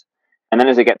exercise. And then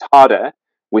as it gets harder,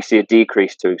 we see a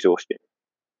decrease to exhaustion.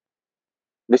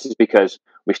 This is because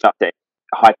we start to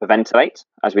hyperventilate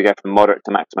as we go from moderate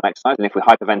to maximum exercise. And if we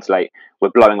hyperventilate, we're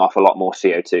blowing off a lot more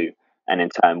CO2. And in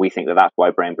turn, we think that that's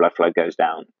why brain blood flow goes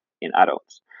down in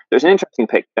adults. So it's an interesting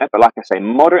picture, but like I say,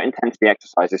 moderate intensity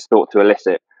exercise is thought to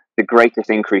elicit the greatest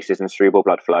increases in cerebral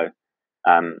blood flow,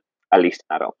 at least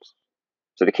in adults.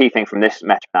 So the key thing from this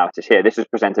meta-analysis here, this is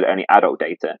presented only adult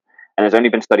data, and has only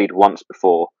been studied once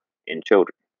before in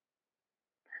children.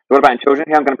 So what about in children?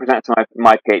 Here I'm going to present some of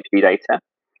my PhD data.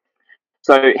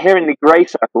 So here in the grey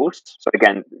circles, so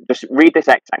again, just read this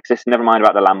x-axis, never mind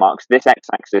about the landmarks. This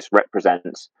x-axis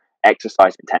represents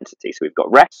exercise intensity. So we've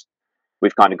got rest,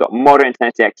 we've kind of got moderate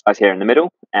intensity exercise here in the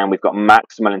middle, and we've got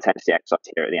maximal intensity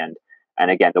exercise here at the end. And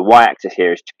again, the y-axis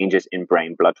here is changes in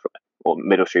brain blood flow, or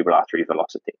middle cerebral artery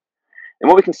velocity. And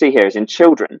what we can see here is in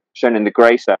children, shown in the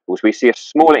grey circles, we see a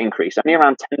smaller increase, only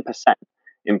around 10%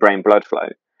 in brain blood flow,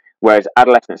 whereas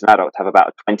adolescents and adults have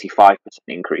about a 25%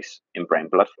 increase in brain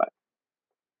blood flow.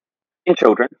 In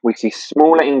children, we see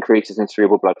smaller increases in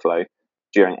cerebral blood flow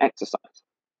during exercise.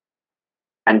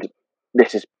 And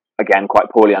this is, again, quite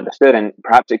poorly understood, and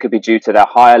perhaps it could be due to their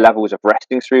higher levels of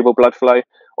resting cerebral blood flow,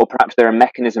 or perhaps there are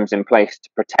mechanisms in place to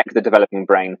protect the developing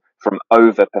brain from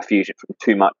over-perfusion, from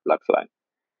too much blood flow.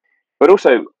 But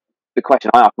also, the question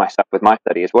I ask myself with my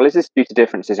study is, well, is this due to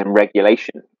differences in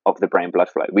regulation of the brain blood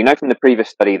flow? We know from the previous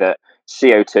study that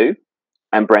CO2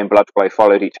 and brain blood flow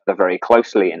followed each other very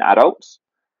closely in adults,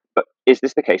 but is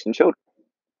this the case in children?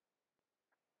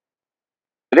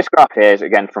 So this graph here is,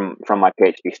 again, from my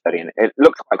PhD study, and it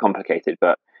looks quite complicated,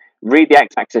 but read the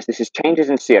x-axis. This is changes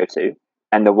in CO2,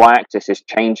 and the y-axis is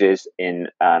changes in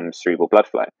cerebral blood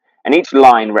flow. And each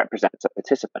line represents a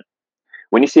participant.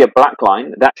 When you see a black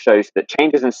line, that shows that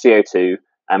changes in CO2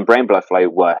 and brain blood flow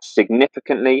were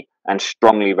significantly and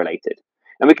strongly related.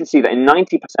 And we can see that in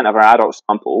 90% of our adult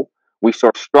sample, we saw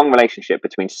a strong relationship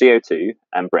between CO2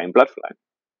 and brain blood flow.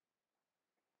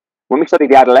 When we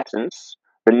studied the adolescents,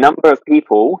 the number of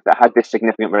people that had this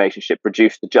significant relationship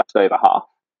reduced to just over half.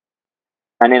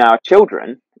 And in our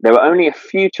children, there were only a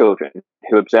few children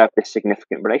who observed this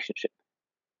significant relationship.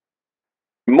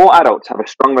 More adults have a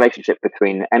strong relationship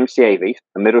between MCAV,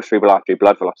 the middle cerebral artery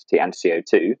blood velocity, and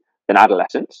CO2 than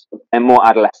adolescents, and more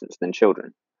adolescents than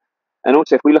children. And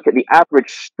also, if we look at the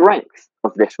average strength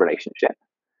of this relationship,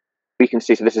 we can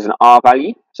see, so this is an R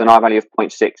value, so an R value of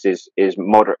 0.6 is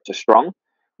moderate to strong.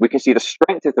 We can see the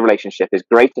strength of the relationship is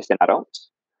greatest in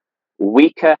adults,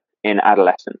 weaker in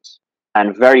adolescents,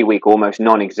 and very weak, almost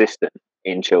non-existent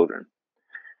in children.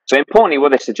 So importantly,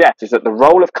 what this suggests is that the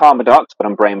role of carbon dioxide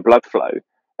on brain blood flow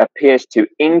appears to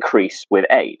increase with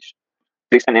age. To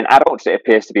the extent in adults, it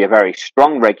appears to be a very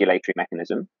strong regulatory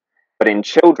mechanism, but in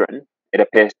children, it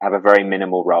appears to have a very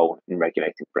minimal role in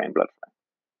regulating brain blood flow.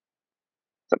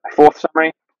 So my fourth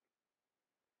summary,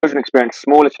 children experience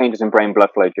smaller changes in brain blood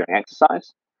flow during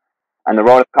exercise, and the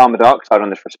role of carbon dioxide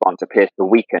on this response appears to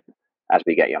weaken as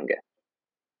we get younger.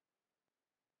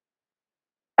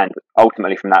 And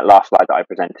ultimately, from that last slide that I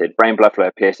presented, brain blood flow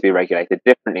appears to be regulated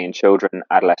differently in children,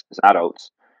 adolescents, and adults.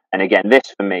 And again,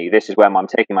 this for me, this is where I'm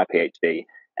taking my PhD,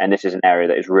 and this is an area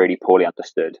that is really poorly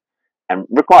understood and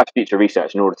requires future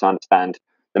research in order to understand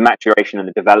the maturation and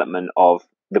the development of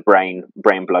the brain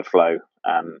blood flow,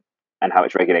 and how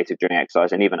it's regulated during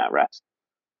exercise and even at rest.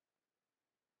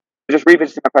 Just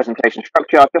revisiting my presentation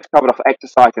structure, I've just covered off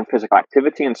exercise and physical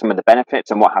activity and some of the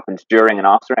benefits and what happens during and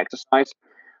after exercise.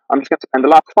 I'm just going to spend the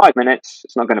last 5 minutes,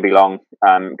 it's not going to be long,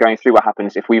 going through what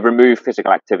happens if we remove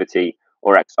physical activity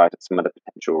or exercise and some of the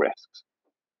potential risks.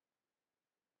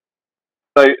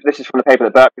 So this is from the paper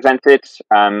that Bert presented,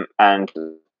 and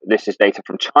this is data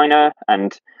from China,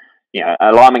 and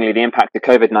alarmingly, the impact of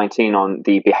COVID-19 on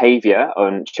the behavior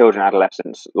on children and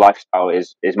adolescents' lifestyle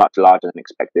is much larger than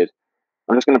expected.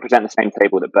 I'm just going to present the same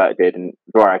table that Bert did and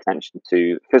draw our attention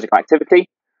to physical activity.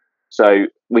 So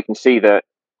we can see that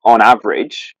on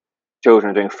average, children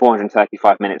are doing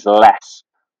 435 minutes less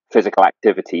physical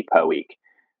activity per week,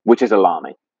 which is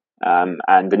alarming.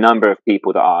 And the number of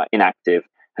people that are inactive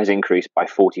has increased by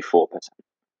 44%.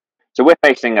 So we're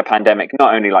facing a pandemic,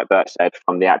 not only, like Bert said,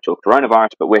 from the actual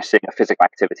coronavirus, but we're seeing a physical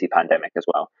activity pandemic as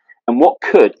well. And what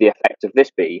could the effect of this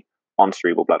be on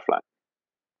cerebral blood flow?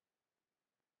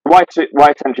 Why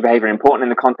is sedentary behavior important in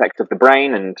the context of the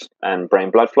brain and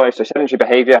brain blood flow? So sedentary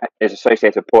behavior is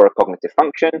associated with poorer cognitive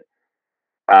function.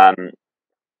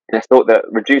 It's thought that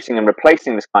reducing and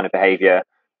replacing this kind of behavior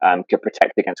could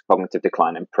protect against cognitive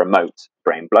decline and promote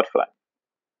brain blood flow.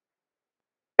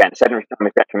 Again, sedentary time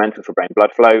is detrimental for brain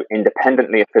blood flow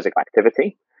independently of physical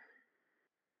activity,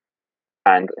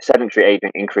 and sedentary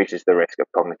aging increases the risk of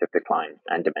cognitive decline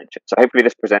and dementia. So hopefully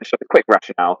this presents a quick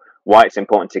rationale why it's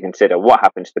important to consider what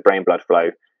happens to brain blood flow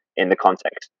in the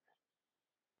context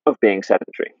of being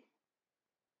sedentary.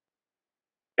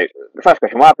 The first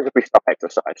question, what happens if we stop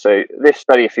exercise? So this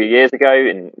study a few years ago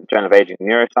in Journal of Aging and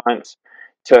Neuroscience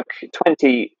took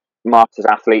 20 masters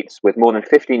athletes with more than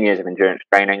 15 years of endurance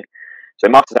training. So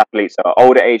masters athletes are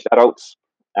older aged adults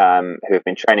who have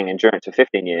been training endurance for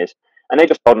 15 years, and they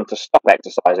just told them to stop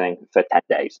exercising for 10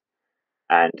 days.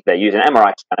 And they use an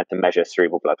MRI scanner to measure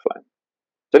cerebral blood flow.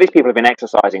 So these people have been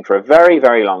exercising for a very,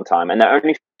 very long time, and they're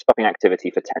only stopping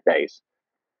activity for 10 days.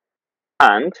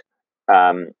 And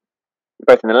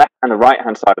both in the left and the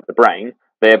right-hand side of the brain,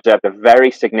 they observed a very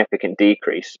significant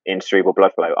decrease in cerebral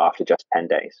blood flow after just 10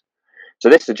 days. So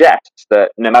this suggests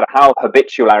that no matter how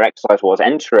habitual our exercise was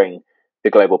entering the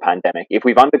global pandemic, if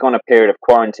we've undergone a period of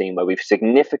quarantine where we've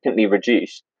significantly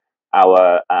reduced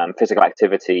our physical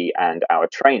activity and our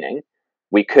training,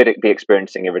 we could be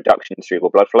experiencing a reduction in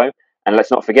cerebral blood flow. And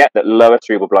let's not forget that lower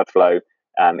cerebral blood flow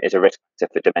is a risk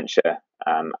factor for dementia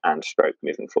and stroke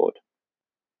moving forward.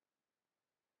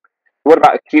 What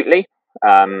about acutely?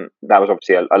 That was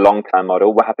obviously a long-term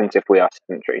model. What happens if we are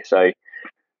sedentary? So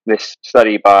this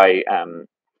study by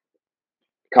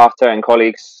Carter and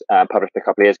colleagues, published a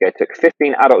couple of years ago, took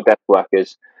 15 adult desk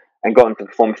workers and got them to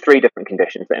perform 3 different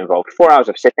conditions that involved 4 hours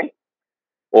of sitting,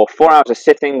 or 4 hours of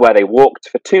sitting where they walked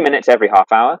for 2 minutes every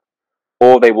half hour,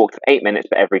 or they walked for 8 minutes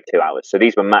but every 2 hours. So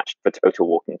these were matched for total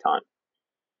walking time.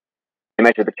 They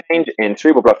measured the change in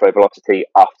cerebral blood flow velocity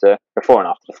before and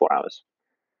after the 4 hours.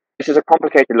 This is a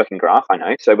complicated looking graph, I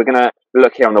know. So we're going to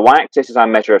look here on the y-axis is our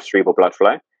measure of cerebral blood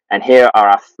flow, and here are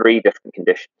our 3 different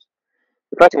conditions.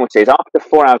 The first thing we'll see is after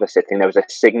 4 hours of sitting, there was a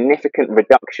significant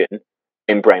reduction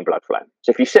in brain blood flow.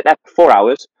 So if you sit there for 4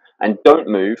 hours and don't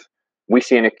move, we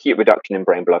see an acute reduction in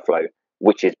brain blood flow,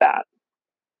 which is bad.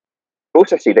 We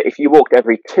also see that if you walked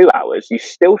every 2 hours, you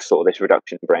still saw this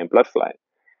reduction in brain blood flow.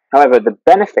 However, the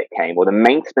benefit came, or the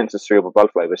maintenance of cerebral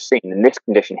blood flow was seen in this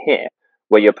condition here,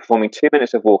 where you're performing 2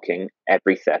 minutes of walking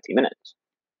every 30 minutes.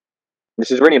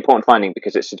 This is a really important finding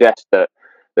because it suggests that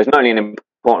there's not only an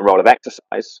important role of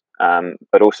exercise,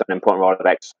 but also an important role of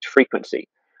exercise frequency.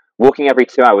 Walking every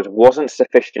 2 hours wasn't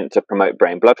sufficient to promote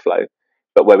brain blood flow,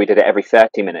 but where we did it every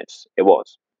 30 minutes, it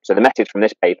was. So the message from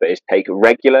this paper is take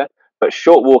regular but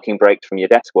short walking breaks from your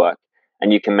desk work,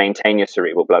 and you can maintain your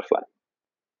cerebral blood flow.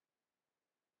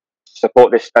 To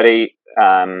support this study,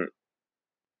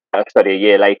 a study a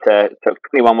year later took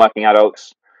 21 working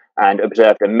adults and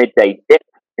observed a midday dip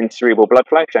in cerebral blood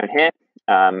flow, shown here,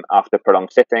 after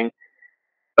prolonged sitting.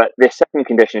 But this second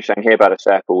condition, shown here by the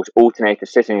circles, alternated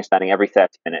sitting and standing every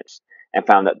 30 minutes, and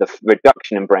found that the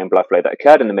reduction in brain blood flow that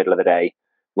occurred in the middle of the day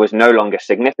was no longer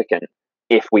significant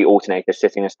if we alternated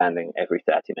sitting and standing every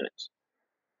 30 minutes.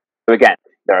 So again,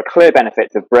 there are clear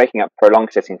benefits of breaking up prolonged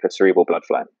sitting for cerebral blood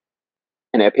flow,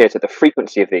 and it appears that the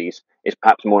frequency of these is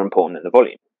perhaps more important than the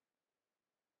volume.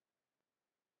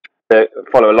 To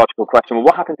follow a logical question, well,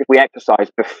 what happens if we exercise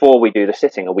before we do the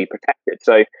sitting? Are we protected?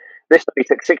 So this study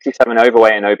took 67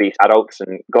 overweight and obese adults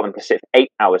and got them to sit for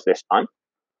 8 hours this time,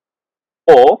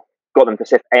 or got them to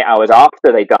sit for 8 hours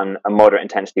after they'd done a moderate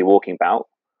intensity walking bout,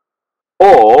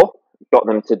 or got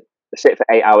them to sit for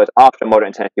 8 hours after a moderate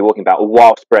intensity walking bout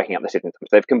whilst breaking up the sitting time.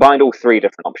 So they've combined all 3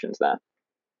 different options there.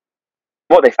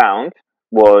 What they found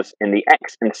was in the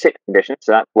X and sit conditions,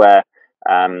 so that's where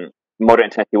moderate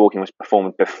intensity walking was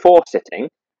performed before sitting,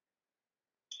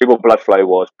 cerebral blood flow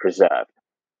was preserved.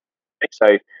 Okay, so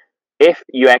if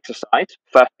you exercise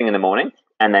first thing in the morning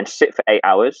and then sit for 8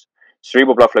 hours,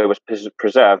 cerebral blood flow was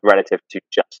preserved relative to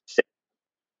just sit.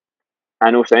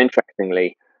 And also,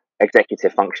 interestingly,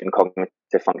 executive function, cognitive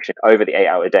function over the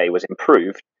 8-hour day was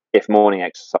improved if morning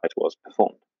exercise was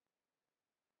performed.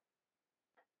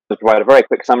 To provide a very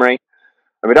quick summary,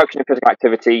 a reduction in physical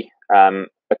activity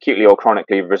acutely or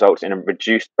chronically results in a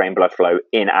reduced brain blood flow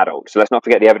in adults. So let's not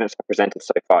forget the evidence I've presented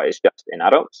so far is just in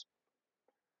adults.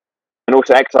 And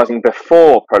also exercising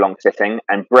before prolonged sitting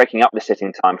and breaking up the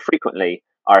sitting time frequently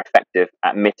are effective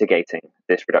at mitigating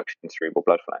this reduction in cerebral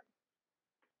blood flow.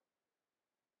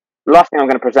 The last thing I'm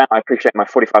going to present, I appreciate my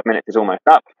 45 minutes is almost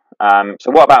up.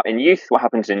 So what about in youth? What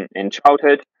happens in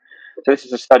childhood? So this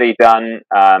is a study done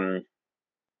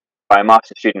by a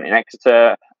master's student in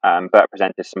Exeter. Bert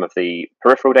presented some of the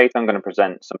peripheral data. I'm going to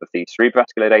present some of the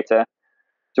cerebrovascular data.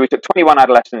 So we took 21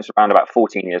 adolescents around about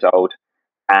 14 years old,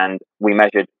 and we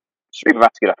measured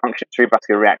cerebrovascular function,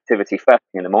 cerebrovascular reactivity first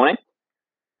thing in the morning.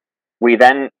 We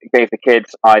then gave the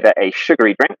kids either a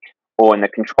sugary drink, or in the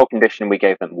control condition, we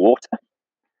gave them water.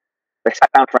 They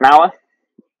sat down for an hour,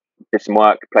 did some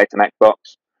work, played some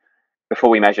Xbox, before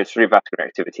we measured cerebrovascular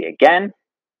activity again.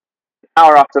 An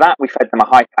hour after that, we fed them a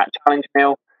high-fat challenge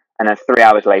meal, and then 3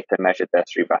 hours later measured their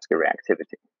cerebrovascular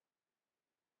reactivity.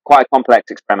 Quite a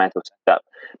complex experimental setup.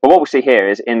 But what we'll see here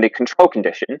is in the control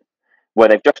condition, where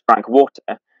they've just drank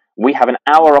water, we have an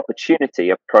hour opportunity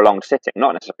of prolonged sitting,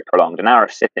 not necessarily prolonged, an hour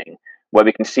of sitting, where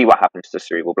we can see what happens to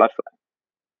cerebral blood flow.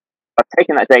 I've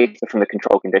taken that data from the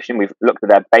control condition. We've looked at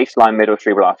their baseline middle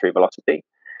cerebral artery velocity.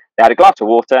 They had a glass of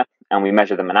water, and we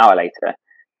measured them an hour later.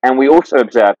 And we also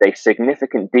observed a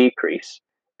significant decrease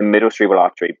in middle cerebral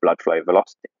artery blood flow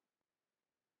velocity.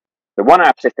 The 1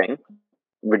 hour sitting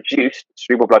reduced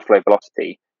cerebral blood flow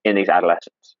velocity in these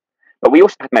adolescents. But we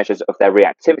also had measures of their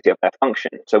reactivity, of their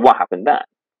function. So what happened there?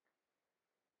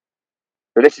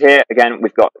 So this here, again,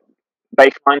 we've got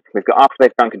baseline, we've got after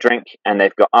they've drunk a drink, and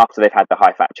they've got after they've had the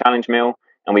high-fat challenge meal,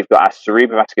 and we've got our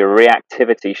cerebrovascular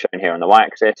reactivity shown here on the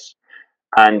y-axis,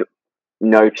 and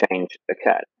no change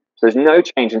occurred. So there's no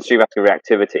change in cerebrovascular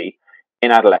reactivity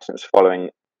in adolescents following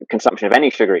consumption of any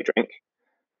sugary drink,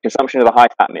 consumption of the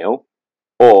high-fat meal,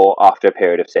 or after a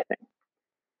period of sitting.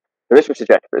 So this would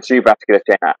suggest that cerebrovascular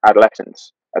in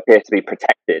adolescents appear to be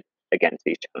protected against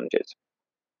these challenges.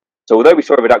 So although we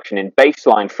saw a reduction in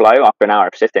baseline flow after an hour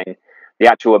of sitting, the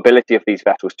actual ability of these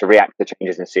vessels to react to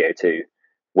changes in CO2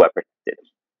 were protected.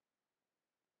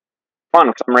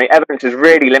 Final summary, evidence is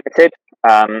really limited,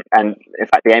 and in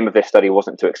fact the aim of this study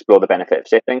wasn't to explore the benefit of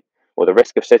sitting or the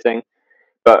risk of sitting,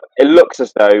 but it looks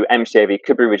as though MCAV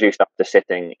could be reduced after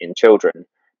sitting in children,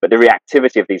 but the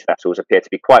reactivity of these vessels appear to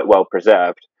be quite well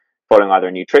preserved following either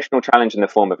a nutritional challenge in the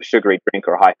form of a sugary drink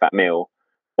or a high-fat meal,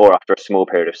 or after a small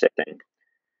period of sitting.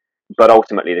 But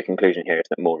ultimately, the conclusion here is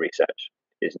that more research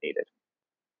is needed.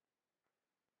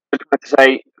 I just wanted to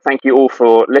say thank you all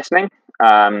for listening.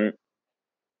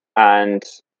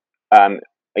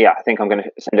 Yeah, I think I'm going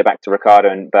to send it back to Ricardo,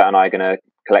 and Bert and I are going to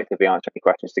collectively answer any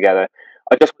questions together.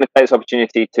 I just want to take this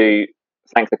opportunity to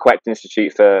thank the Quect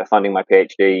Institute for funding my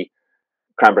PhD,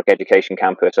 Cranbrook Education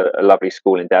Campus, a lovely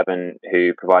school in Devon,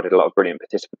 who provided a lot of brilliant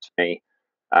participants for me.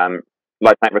 I'd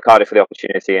like to thank Ricardo for the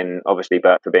opportunity, and obviously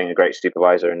Bert for being a great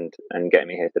supervisor and getting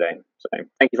me here today. So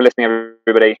thank you for listening,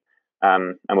 everybody,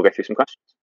 and we'll go through some questions.